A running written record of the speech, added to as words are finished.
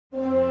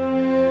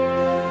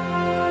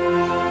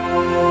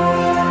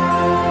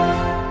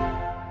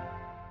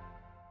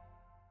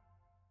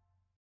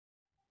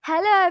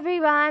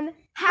Everyone,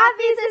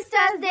 happy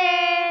sisters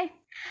day.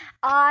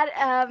 और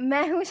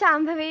मैं हूँ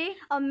शाम्भवी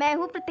और मैं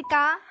हूँ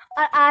प्रतिका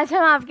और आज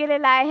हम आपके लिए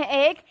लाए हैं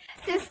एक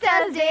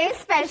सिस्टर्स डे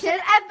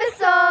स्पेशल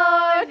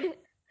एपिसोड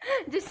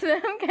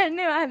जिसमें हम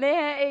करने वाले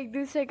हैं एक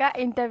दूसरे का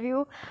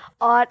इंटरव्यू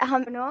और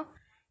हम दोनों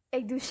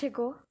एक दूसरे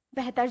को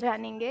बेहतर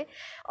जानेंगे।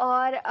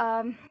 और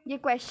ये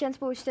क्वेश्चंस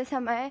पूछते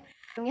समय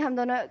हम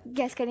दोनों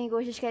गेस करने की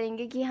कोशिश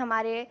करेंगे कि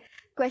हमारे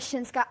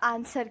क्वेश्चंस का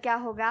आंसर क्या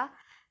होगा।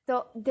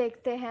 तो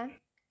देखते हैं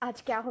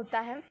आज क्या होता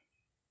है।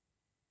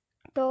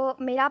 तो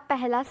मेरा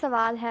पहला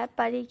सवाल है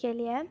परी के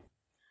लिए,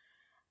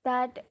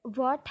 that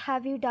what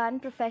have you done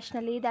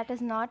professionally that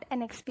is not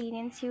an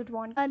experience you'd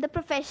want?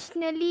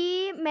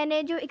 Professionally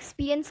मैंने जो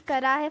एक्सपीरियंस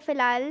करा है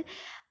फ़िलहाल,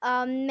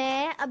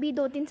 मैं अभी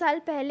 2-3 साल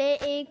पहले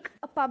एक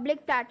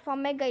पब्लिक प्लेटफॉर्म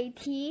में गई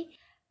थी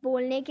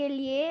बोलने के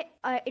लिए।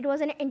 It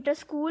was an inter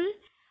school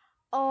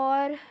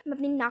और मैं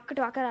अपनी नाक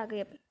कटवा कर आ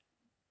गई।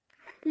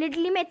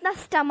 लिटरली मैं इतना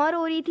स्टमर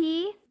हो रही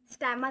थी,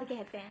 स्टैमर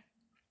कहते हैं,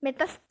 मैं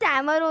इतना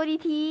स्टैमर हो रही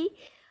थी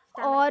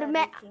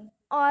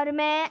और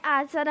मैं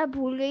आज सारा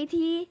भूल गई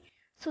थी।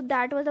 So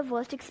that was the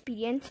worst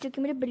experience जो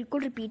कि मुझे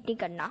बिल्कुल रिपीट नहीं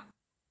करना।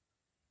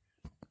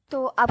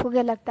 तो आपको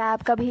क्या लगता है,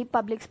 आप कभी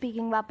पब्लिक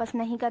स्पीकिंग वापस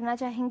नहीं करना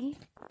चाहेंगी?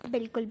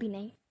 बिल्कुल भी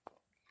नहीं,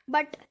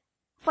 but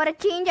for a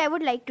change I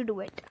would like to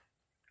do it.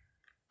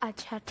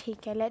 अच्छा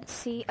ठीक है, लेट्स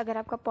सी अगर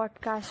आपका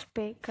पॉडकास्ट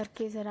पे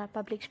करके ज़रा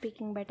पब्लिक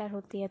स्पीकिंग बेटर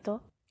होती है तो।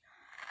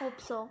 Hope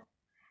so.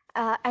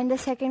 And the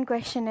second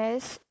question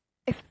is,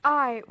 if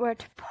I were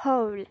to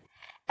poll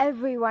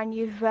everyone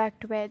you've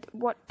worked with,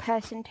 what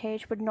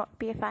percentage would not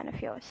be a fan of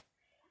yours?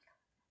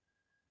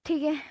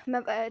 ठीक है,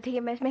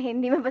 मैं इसमें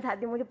हिंदी में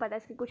बताती हूँ, मुझे पता है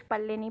इसकी कुछ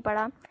पल्ले नहीं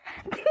पड़ा।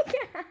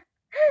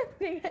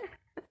 ठीक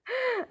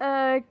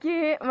है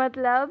कि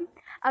मतलब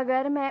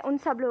अगर मैं उन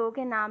सब लोगों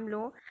के नाम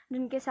लूँ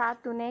जिनके साथ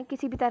तूने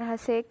किसी भी तरह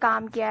से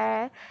काम किया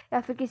है या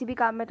फिर किसी भी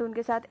काम में तू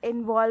उनके साथ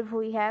इन्वॉल्व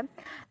हुई है,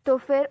 तो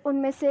फिर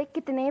उनमें से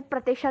कितने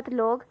प्रतिशत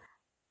लोग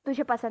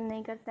तुझे पसंद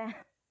नहीं करते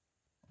हैं?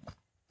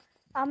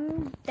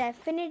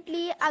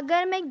 डेफिनेटली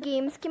अगर मैं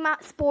गेम्स के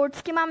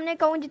स्पोर्ट्स के मामले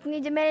कहूँ, जितनी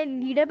जब मैं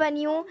लीडर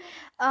बनी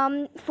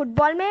हूँ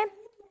फुटबॉल में,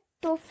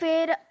 तो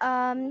फिर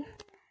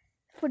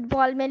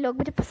फुटबॉल में लोग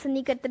मुझे पसंद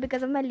नहीं करते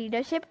because of my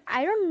leadership.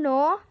 I don't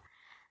know,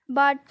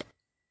 but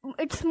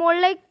it's more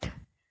like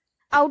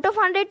out of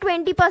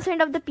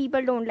 120% of the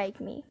people don't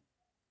like me.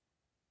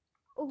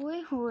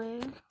 ओए होए,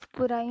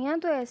 बुराइयाँ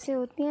तो ऐसे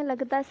होती हैं,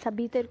 लगता है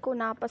सभी तेरे को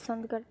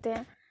नापसंद करते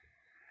हैं।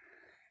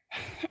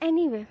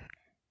 Anyway,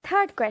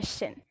 third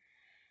question,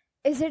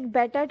 is it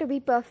better to be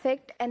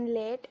perfect and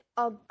late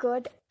or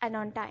good and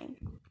on time?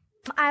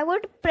 I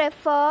would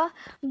prefer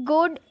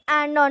good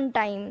and on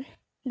time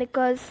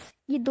because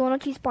ये दोनों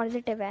चीज़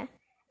पॉजिटिव है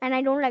and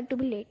I don't like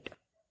to be late.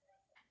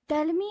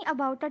 Tell me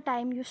about a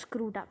time you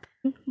screwed up.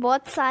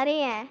 बहुत सारे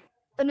हैं,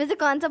 उनमें से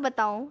कौन सा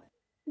बताऊँ?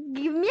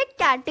 Give me a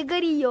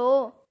category yo.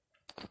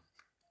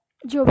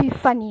 जो भी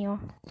funny हो।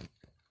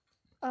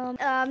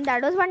 That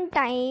was one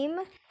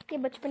time कि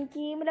बचपन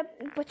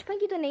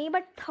की तो नहीं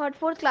बट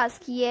 3rd-4th क्लास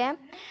की है।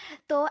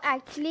 तो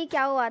एक्चुअली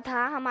क्या हुआ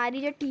था,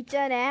 हमारी जो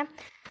टीचर हैं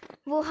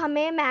वो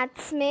हमें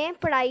मैथ्स में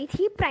पढ़ाई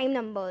थी प्राइम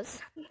नंबर्स।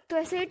 तो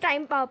ऐसे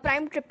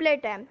प्राइम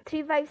ट्रिपलेट है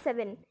 3, 5,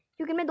 7,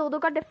 क्योंकि मैं 2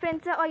 का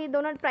डिफरेंस है और ये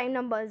दोनों प्राइम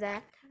नंबर्स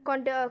हैं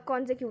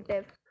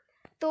कॉन्जिक्यूटिव।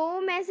 तो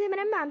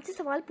मैंने मैम से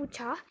सवाल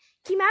पूछा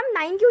कि मैम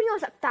 9 क्यों नहीं हो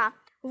सकता,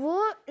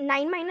 वो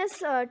 9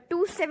 -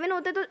 2 7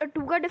 होते तो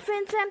 2 का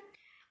डिफरेंस है।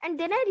 एंड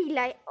देन आई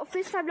रियलाइज,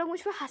 फिर सब लोग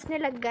मुझ पर हंसने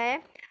लग गए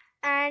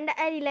एंड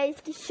आई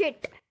रियलाइज कि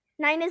shit,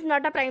 9 is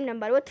not a prime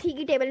number, वो 3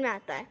 की टेबल में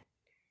आता है।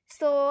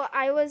 So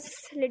I was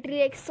literally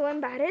like so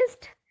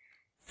embarrassed.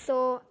 So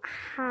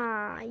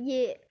हाँ,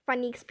 ये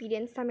फ़नी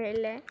एक्सपीरियंस था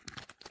मेरे लिए।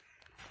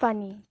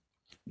 Funny,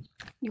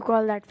 you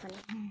call that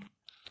funny?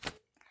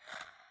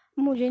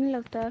 मुझे नहीं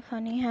लगता है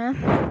फ़नी है,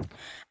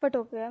 बट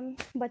ओके,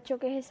 बच्चों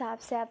के हिसाब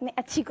से आपने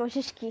अच्छी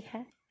कोशिश की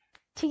है,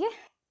 ठीक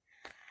है।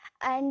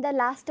 And the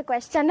last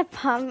question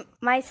from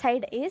my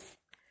side is,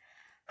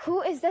 who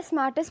is the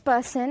smartest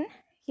person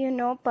you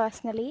know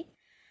personally?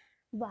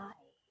 Why?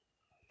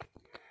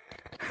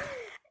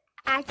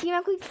 Actually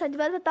मैं कोई सच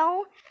बात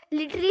बताऊँ,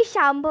 लिटरली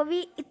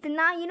शाम्भवी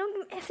इतना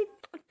ऐसे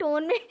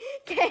टोन में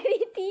कह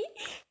रही थी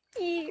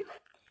कि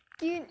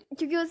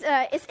क्योंकि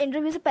इस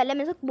इंटरव्यू से पहले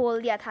मैंने उसको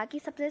बोल दिया था कि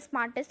सबसे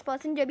स्मार्टेस्ट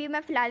पर्सन जो भी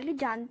मैं फ़िलहाल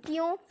जानती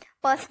हूँ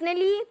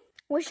पर्सनली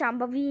वो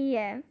शाम्भवी ही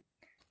है।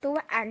 तो वो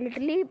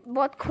लिटरली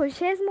बहुत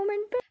खुश है इस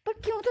मोमेंट पे। पर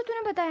क्यों तो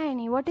तूने बताया ही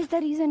नहीं, what is the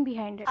reason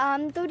behind it?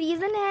 तो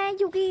रीज़न है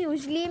क्योंकि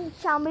यूजली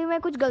शाम्भवी में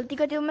कुछ गलती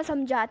करती है तो मैं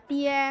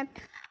समझाती है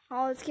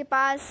और उसके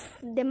पास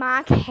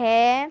दिमाग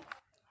है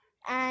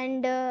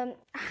एंड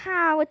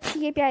हाँ वो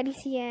अच्छी है, प्यारी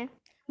सी है,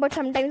 बट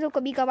समटाइम्स वो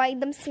कभी कभार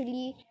एकदम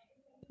सिली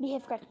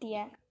बिहेव करती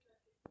है।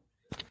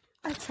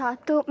 अच्छा,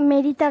 तो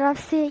मेरी तरफ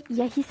से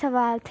यही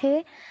सवाल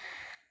थे,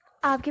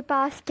 आपके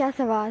पास क्या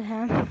सवाल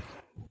हैं?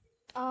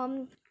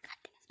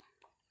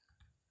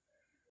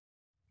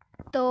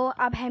 तो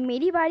अब है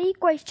मेरी बारी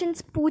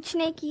क्वेश्चंस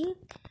पूछने की।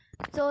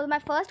 So my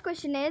first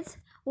question is,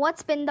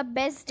 what's been the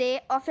best day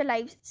of your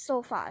life so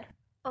far?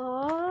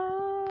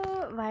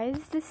 Why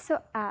is this so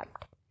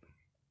apt?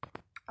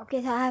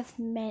 Okay, so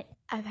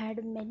I've had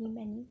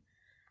many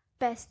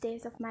best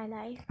days of my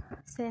life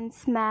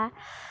since मैं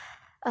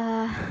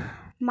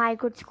my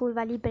good school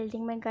वाली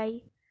building में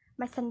गई,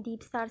 मैं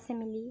Sandeep sir से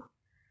मिली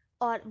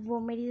और वो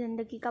मेरी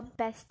ज़िंदगी का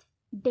बेस्ट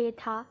डे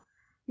था.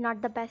 Not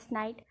the best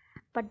night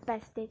but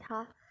best day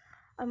था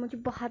और मुझे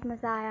बहुत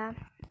मज़ा आया.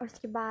 और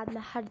उसके बाद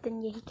मैं हर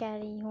दिन यही कह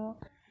रही हूँ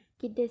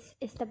कि this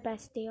is the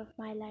best day of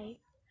my life.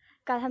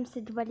 कल हम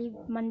सिद्ध वाली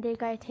मंदिर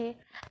गए थे,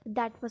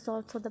 that was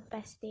also the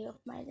best day of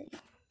my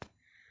life.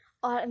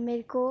 और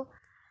मेरे को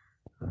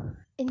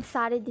इन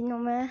सारे दिनों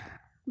में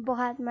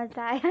बहुत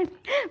मज़ा आया.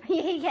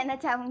 यही कहना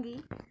चाहूँगी.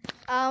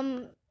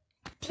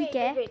 ठीक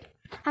है.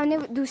 हमने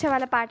दूसरा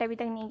वाला पार्ट अभी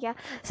तक नहीं किया.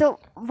 So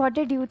what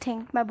did you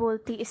think मैं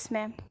बोलती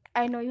इसमें?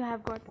 I know you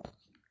have got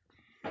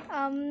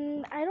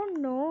I don't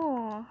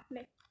know,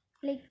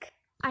 like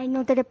I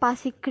know तेरे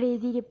पास एक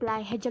क्रेजी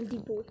रिप्लाई है, जल्दी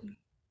बोल.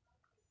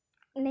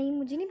 नहीं,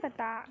 मुझे नहीं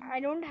पता. I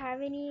don't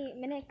have any.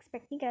 मैंने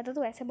एक्सपेक्ट नहीं करा था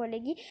तो ऐसे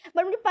बोलेगी,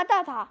 बट मुझे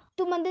पता था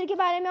तू मंदिर के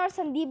बारे में और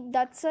संदीप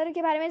दत्त सर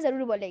के बारे में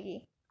ज़रूर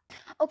बोलेगी.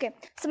 Okay,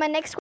 so my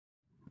next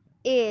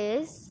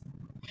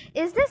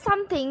is this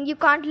something you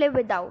can't live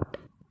without?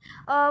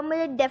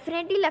 मुझे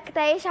डेफिनेटली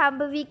लगता है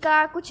शांभवी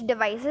का कुछ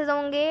डिवाइसेस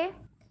होंगे,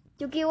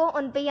 क्योंकि वो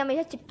उन पे ही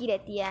हमेशा चिपकी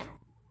रहती है.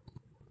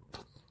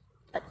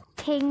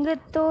 थिंग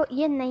तो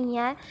ये नहीं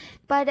है,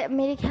 पर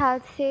मेरे ख्याल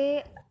से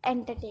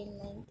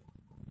एंटरटेनमेंट.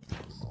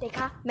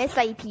 देखा, मैं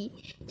सही थी,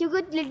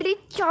 क्योंकि लिटरली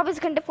 24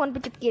 घंटे फ़ोन पे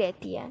चिपकी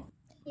रहती है.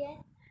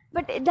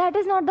 But that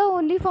is not the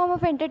only form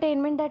of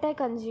entertainment that I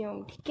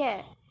consume. ठीक है,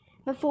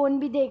 मैं फ़ोन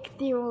भी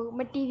देखती हूँ,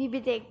 मैं टीवी भी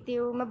देखती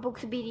हूँ, मैं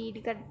बुक्स भी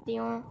रीड करती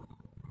हूँ,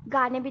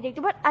 गाने भी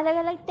देखती हूँ, बट अलग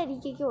अलग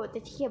तरीके के होते.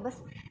 ठीक है,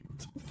 बस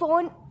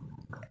फ़ोन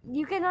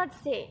यू कैन नॉट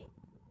से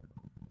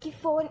कि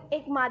फ़ोन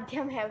एक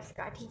माध्यम है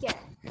उसका. ठीक है,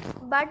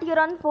 बट यूर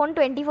ऑन फोन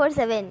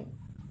 24/7.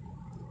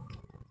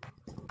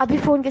 अभी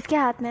फ़ोन किसके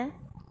हाथ में है?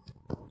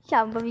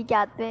 शांभवी के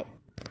हाथ में.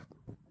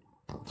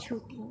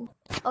 छूटी.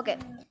 Okay,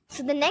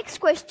 so the next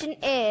question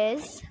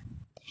is,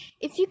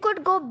 if you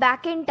could go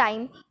back in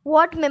time,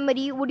 what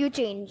memory would you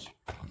change?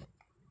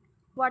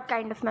 What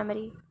kind of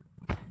memory?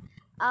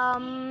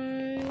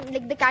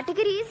 Like the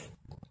categories?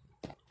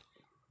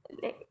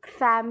 Like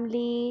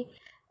family,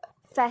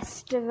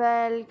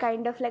 festival,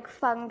 kind of like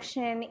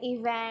function,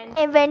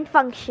 event.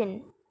 Function.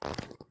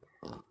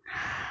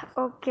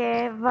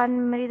 Okay,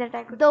 one memory that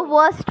I could. The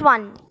worst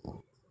one.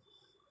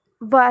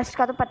 Worst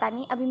का तो पता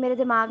नहीं, अभी मेरे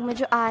दिमाग में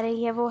जो आ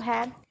रही है वो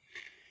है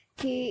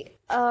कि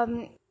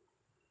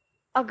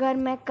अगर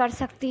मैं कर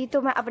सकती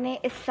तो मैं अपने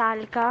इस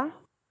साल का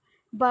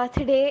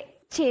बर्थडे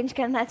चेंज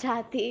करना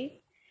चाहती.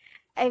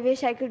 I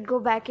wish I could go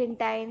back in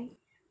time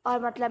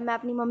और मतलब मैं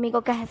अपनी मम्मी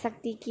को कह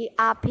सकती कि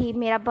आप ही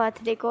मेरा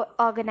बर्थडे को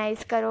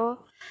ऑर्गेनाइज़ करो.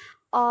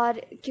 और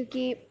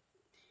क्योंकि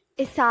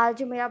इस साल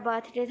जो मेरा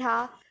बर्थडे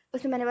था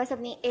उसमें मैंने बस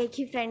अपनी एक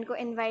ही फ्रेंड को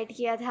इनवाइट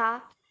किया था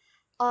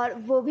और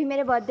वो भी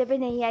मेरे बर्थडे पे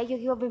नहीं आई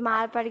क्योंकि वो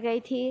बीमार पड़ गई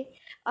थी.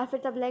 और फिर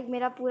तब लाइक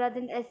मेरा पूरा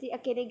दिन ऐसे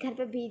अकेले घर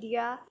पे बीत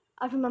गया.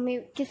 और फिर मम्मी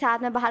के साथ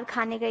मैं बाहर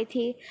खाने गई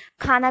थी,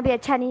 खाना भी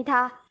अच्छा नहीं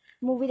था.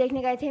 मूवी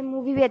देखने गए थे,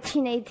 मूवी भी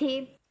अच्छी नहीं थी.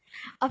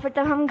 और फिर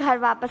तब हम घर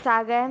वापस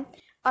आ गए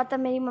और तब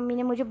मेरी मम्मी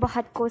ने मुझे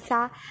बहुत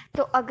कोसा.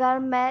 तो अगर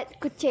मैं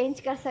कुछ चेंज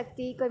कर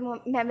सकती, कोई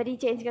मेमोरी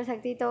चेंज कर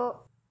सकती तो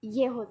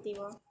ये होती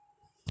वो.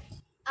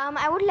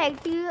 आई वुड लाइक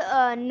टू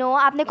नो,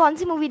 आपने कौन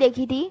सी मूवी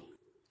देखी थी?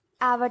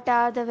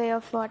 Avatar the way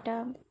of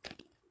water.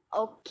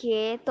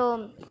 Okay, तो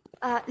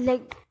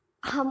लाइक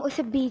हम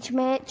उसे बीच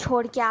में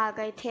छोड़ के आ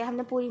गए थे,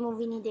 हमने पूरी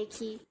मूवी नहीं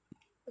देखी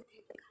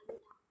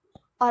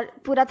और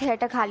पूरा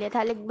थिएटर खा लिया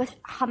था. लाइक बस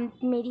हम,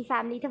 मेरी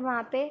फैमिली था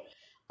वहाँ पे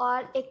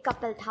और एक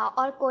कपल था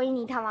और कोई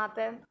नहीं था वहाँ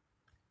पे.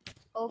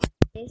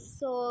 Okay,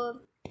 so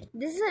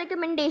this is a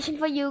recommendation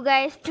for you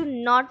guys to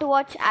not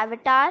watch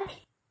Avatar.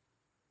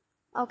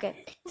 Okay,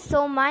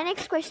 so my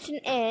next question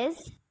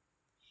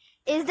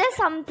is there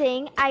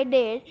something I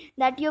did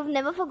that you've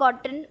never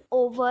forgotten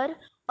over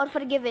or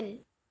forgiven?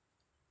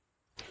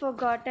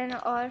 Forgotten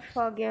or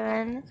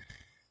forgiven?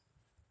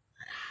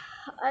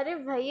 अरे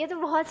भाई ये तो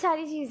बहुत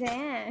सारी चीज़ें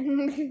हैं.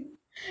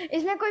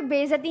 इसमें कोई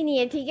बेइज्जती नहीं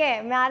है. ठीक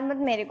है, मार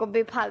मत मेरे को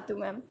बेफालतू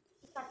में.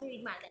 मार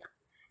देना.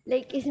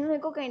 लाइक इसमें मेरे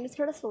को काइंड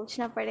थोड़ा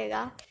सोचना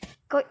पड़ेगा.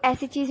 कोई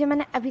ऐसी चीज़ें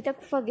मैंने अभी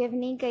तक forgive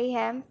नहीं कही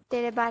है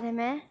तेरे बारे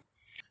में.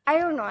 आई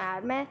डोंट नो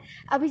यार. मैं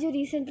अभी जो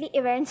रिसेंटली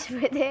इवेंट्स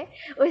हुए थे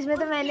उसमें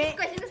तो मैंने इस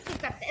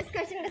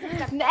क्वेश्चन को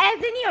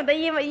ऐसे नहीं होता.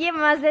 ये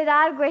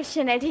मज़ेदार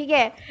क्वेश्चन है. ठीक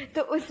है,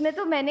 तो उसमें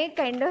तो मैंने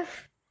काइंड ऑफ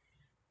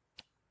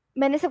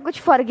मैंने सब कुछ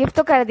फॉरगिव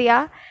तो कर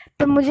दिया.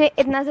 तो मुझे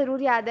इतना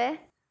ज़रूर याद है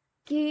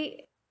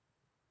कि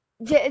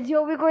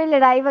जो भी कोई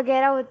लड़ाई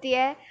वगैरह होती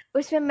है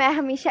उसमें मैं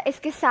हमेशा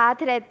इसके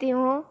साथ रहती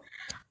हूँ.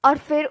 और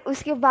फिर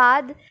उसके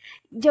बाद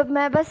जब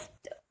मैं बस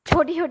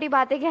छोटी छोटी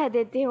बातें कह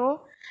देती हूँ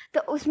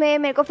तो उसमें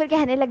मेरे को फिर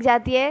कहने लग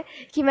जाती है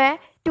कि मैं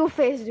टू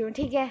फेस्ड हूँ.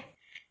 ठीक है,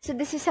 so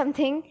this is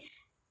something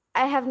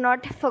I have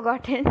not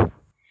forgotten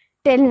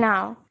till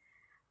now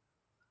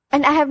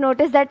and I have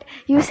notice that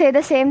you से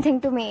the same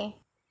thing to me.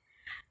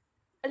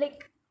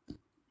 Like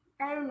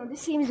I don't know,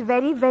 this seems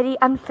very very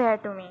unfair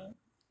to me.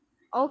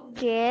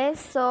 Okay,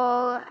 so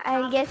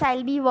I guess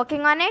I'll be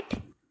working on it.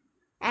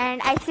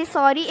 and I say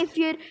sorry if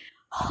you're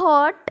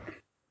hurt.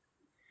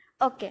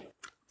 Okay,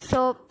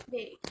 so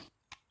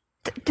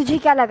तुझे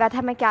क्या लगा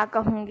था मैं क्या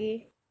कहूँगी?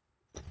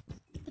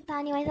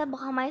 पता नहीं भाई साहब,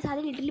 हमारे साथ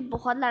लिटरली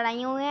बहुत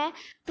लड़ाई हुई हैं,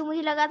 तो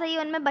मुझे लगा था ये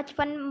उनमें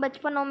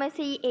बचपनों में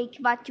से ही एक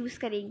बात चूज़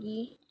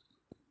करेगी,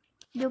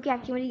 जो कि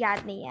एक्चुअली मुझे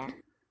याद नहीं है.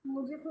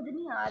 मुझे खुद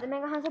नहीं याद,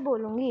 मैं कहाँ से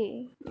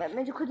बोलूँगी,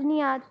 मुझे खुद नहीं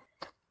याद.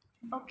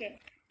 ओके,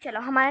 चलो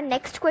हमारा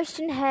नेक्स्ट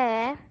क्वेश्चन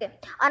है,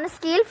 on a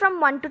scale from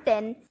 1 to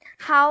 10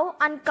 how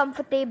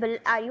uncomfortable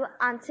are you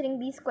answering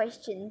these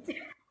questions?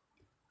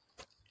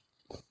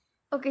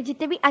 Okay,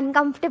 जितने भी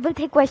अनकम्फर्टेबल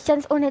थे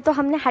क्वेश्चंस उन्हें तो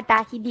हमने हटा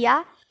ही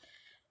दिया,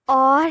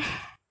 और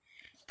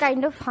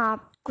काइंड ऑफ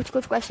हाँ कुछ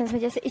क्वेश्चंस में,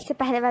 जैसे इससे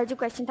पहले वाला जो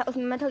क्वेश्चन था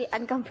उसमें मैं थोड़ी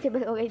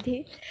अनकम्फर्टेबल हो गई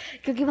थी,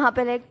 क्योंकि वहाँ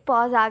पे लाइक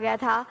पॉज आ गया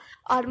था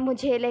और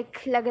मुझे लाइक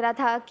लग रहा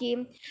था कि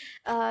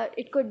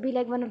it could be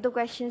like one of the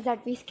questions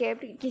that we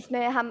skipped,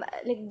 जिसमें हम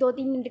लाइक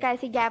 2-3 मिनट का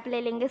ऐसे गैप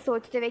ले लेंगे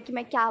सोचते हुए कि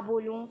मैं क्या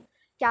बोलूँ,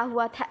 क्या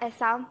हुआ था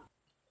ऐसा,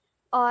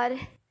 और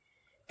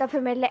तब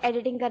फिर मेरे लिए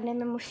एडिटिंग करने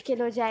में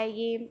मुश्किल हो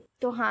जाएगी.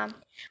 तो हाँ,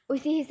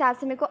 उसी हिसाब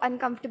से मेरे को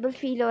अनकम्फर्टेबल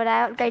फील हो रहा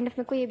है, और काइंड ऑफ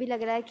मेरे को ये भी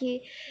लग रहा है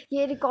कि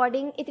ये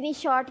रिकॉर्डिंग इतनी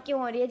शॉर्ट क्यों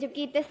हो रही है,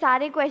 जबकि इतने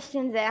सारे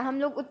क्वेश्चंस हैं, हम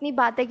लोग उतनी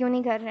बातें क्यों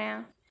नहीं कर रहे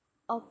हैं.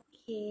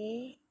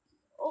 ओके,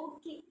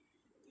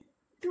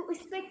 तू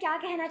इस पर क्या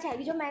कहना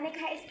चाहेगी, जो मैंने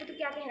कहा इस पर तू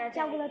क्या कहना चाहेगी?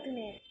 क्या बोला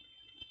तूने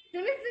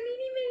सुनी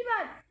नहीं मेरी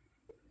बात?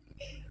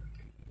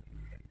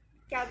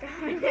 क्या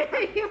कहा मैंने?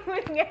 भूल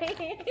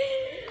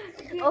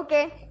गई.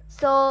 ओके,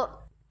 सो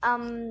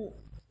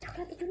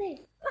क्या तो तूने?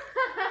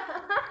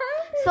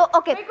 सो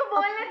ओके, मेरे को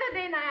बोलने तो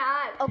देना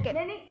यार. ओके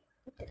नहीं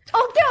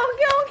ओके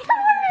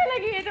बोलने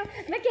लगी है. तो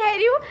मैं कह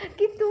रही हूँ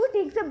कि तू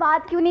ठीक से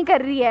बात क्यों नहीं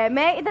कर रही है,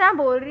 मैं इतना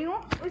बोल रही हूँ,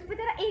 उस पर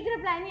तेरा एक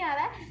रिप्लाई नहीं आ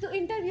रहा है, तो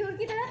इंटरव्यूअर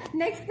की तरह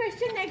नेक्स्ट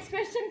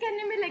क्वेश्चन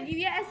करने में लगी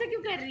हुई है. ऐसा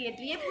क्यों कर रही है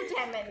तू? ये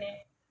पूछा है मैंने.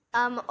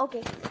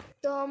 ओके,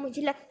 तो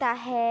मुझे लगता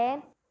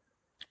है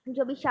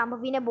जो भी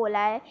शाम्भवी ने बोला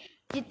है,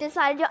 जितने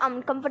सारे जो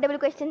अनकम्फर्टेबल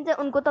क्वेश्चन थे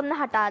उनको तो हमने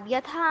हटा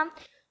दिया था,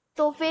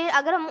 तो फिर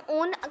अगर हम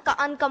उन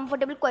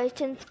अनकम्फर्टेबल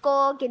क्वेश्चंस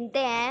को गिनते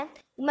हैं,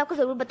 मैं आपको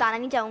ज़रूर बताना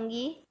नहीं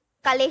चाहूँगी,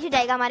 कलेश हो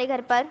जाएगा हमारे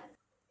घर पर.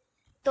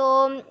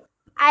 तो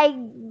I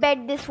bet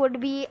this would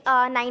be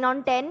 9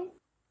 on 10,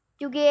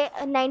 क्योंकि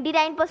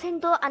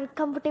 99% तो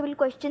अनकम्फर्टेबल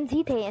क्वेश्चंस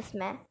ही थे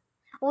इसमें,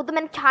 वो तो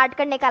मैंने छाट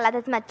कर निकाला था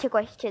इसमें अच्छे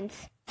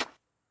क्वेश्चंस.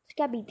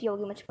 क्या बीती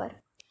होगी मुझ पर.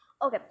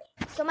 Okay,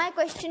 so my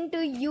question to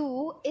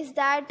you is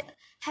that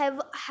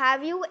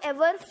have you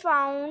ever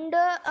found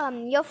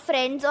your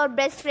friends or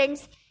best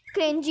friends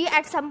cringy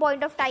at some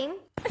point of time?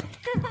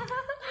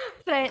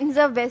 Friends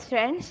और बेस्ट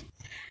फ्रेंड्स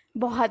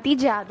बहुत ही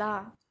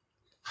ज़्यादा,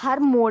 हर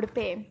मोड़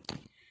पे.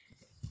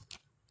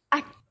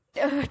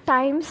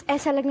 टाइम्स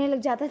ऐसा लगने लग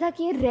जाता था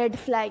कि ये रेड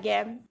फ्लैग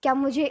है, क्या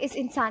मुझे इस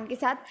इंसान के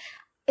साथ,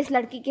 इस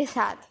लड़की के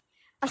साथ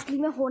असली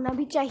में होना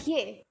भी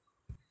चाहिए.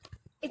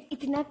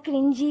 इतना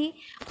क्रिंजी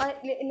और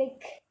like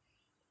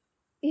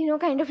you know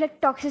kind of like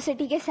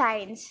toxicity के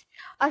साइंस,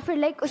 और फिर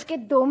लाइक उसके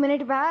 2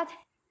 मिनट बाद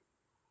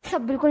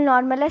सब बिल्कुल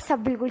नॉर्मल है,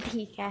 सब बिल्कुल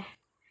ठीक है.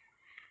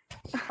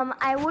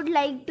 I would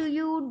like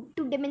you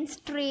to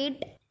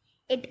demonstrate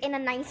it in a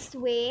nice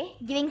way,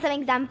 giving some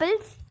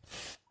examples.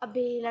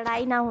 अबे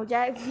लड़ाई ना हो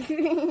जाए.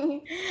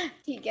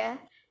 ठीक है,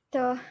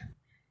 तो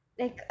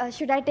like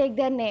should I take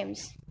their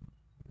names?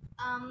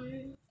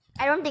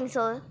 I don't think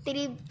so.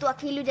 तेरी तो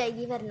अकेली हो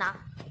जाएगी वरना.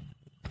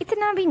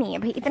 इतना भी नहीं है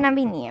भाई, इतना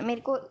भी नहीं है.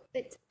 मेरे को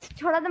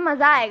थोड़ा तो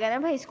मज़ा आएगा ना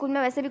भाई, स्कूल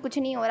में वैसे भी कुछ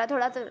नहीं हो रहा,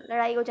 थोड़ा तो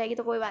लड़ाई हो जाएगी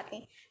तो कोई बात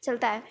नहीं,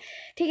 चलता है,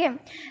 ठीक है.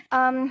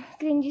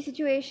 Cringey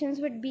situations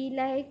would be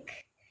like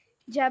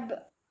जब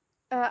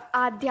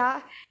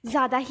आद्या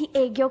ज़्यादा ही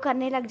एग्यो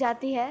करने लग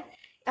जाती है,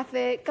 या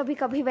फिर कभी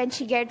कभी when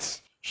she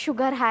gets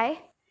sugar high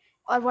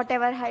और what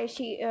ever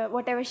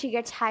she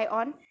gets high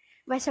on,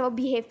 वैसा वो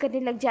बिहेव करने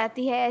लग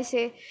जाती है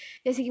ऐसे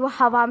जैसे कि वो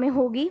हवा में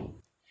होगी.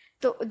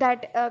 तो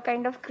that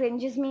kind of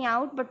क्रिंजेस me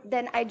out, but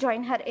then I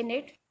join her in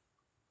it.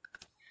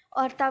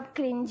 और तब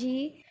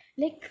क्रिंजी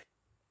लाइक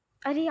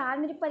अरे यार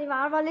मेरे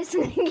परिवार वाले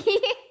सुनेंगे,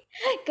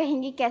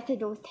 कहेंगे कैसे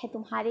दोस्त है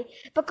तुम्हारे,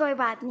 पर कोई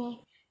बात नहीं,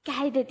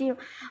 कह ही देती हूँ.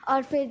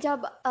 और फिर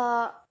जब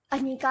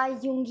अनिका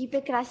युंगी पे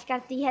क्रश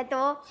करती है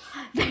तो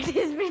दैट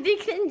इज़ वेरी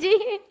क्रिंजी.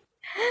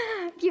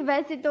 कि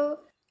वैसे तो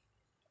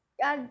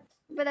यार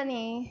पता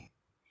नहीं,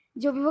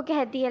 जो भी वो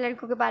कहती है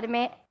लड़कों के बारे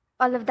में,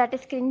 all of that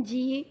is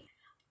cringey.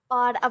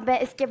 और अब मैं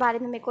इसके बारे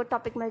में, मेरे को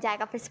टॉपिक मिल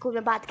जाएगा फिर स्कूल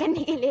में बात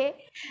करने के लिए,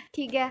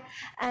 ठीक है.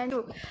 एंड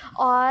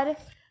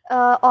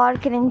और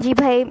क्रिंजी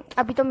भाई,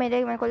 अभी तो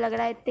मेरे को लग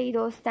रहा है इतने ही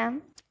दोस्त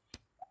हैं.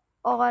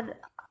 और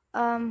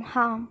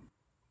हाँ,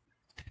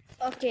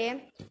 okay,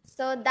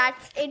 so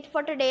that's it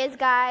for today's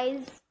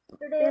guys.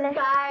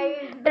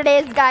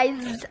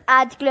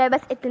 आज के लिए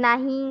बस इतना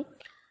ही.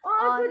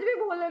 और कुछ भी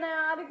बोलो ना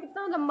यार,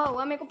 कितना लंबा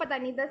हुआ मेरे को पता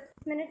नहीं, 10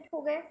 मिनट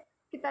हो गए,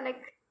 कितना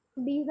लाइक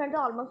 20 मिनट तो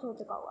ऑलमोस्ट हो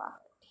चुका हुआ.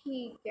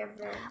 ठीक है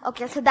फिर.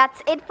 Okay, so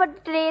that's it for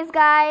today's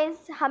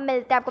guys. हम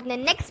मिलते हैं आपको अपने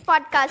नेक्स्ट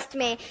पॉडकास्ट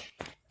में.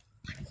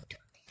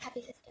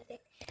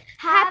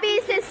 Happy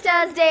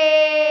sisters day.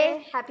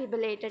 Happy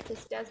belated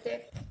sisters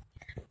day.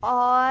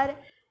 और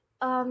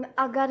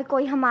अगर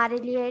कोई हमारे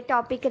लिए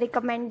टॉपिक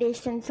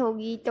रिकमेंडेशंस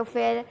होगी तो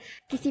फिर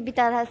किसी भी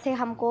तरह से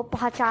हमको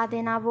पहुंचा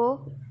देना वो.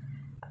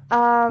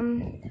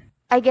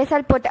 I guess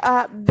I put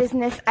a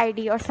business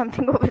ID और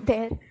समथिंग ओवर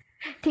देयर.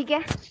 ठीक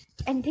है.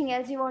 Anything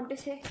else you want to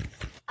से?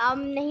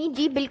 नहीं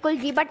जी, बिल्कुल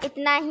जी, बट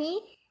इतना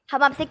ही.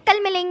 हम आपसे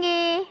कल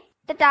मिलेंगे.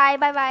 Tata,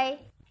 bye bye.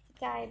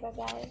 Bye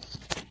bye.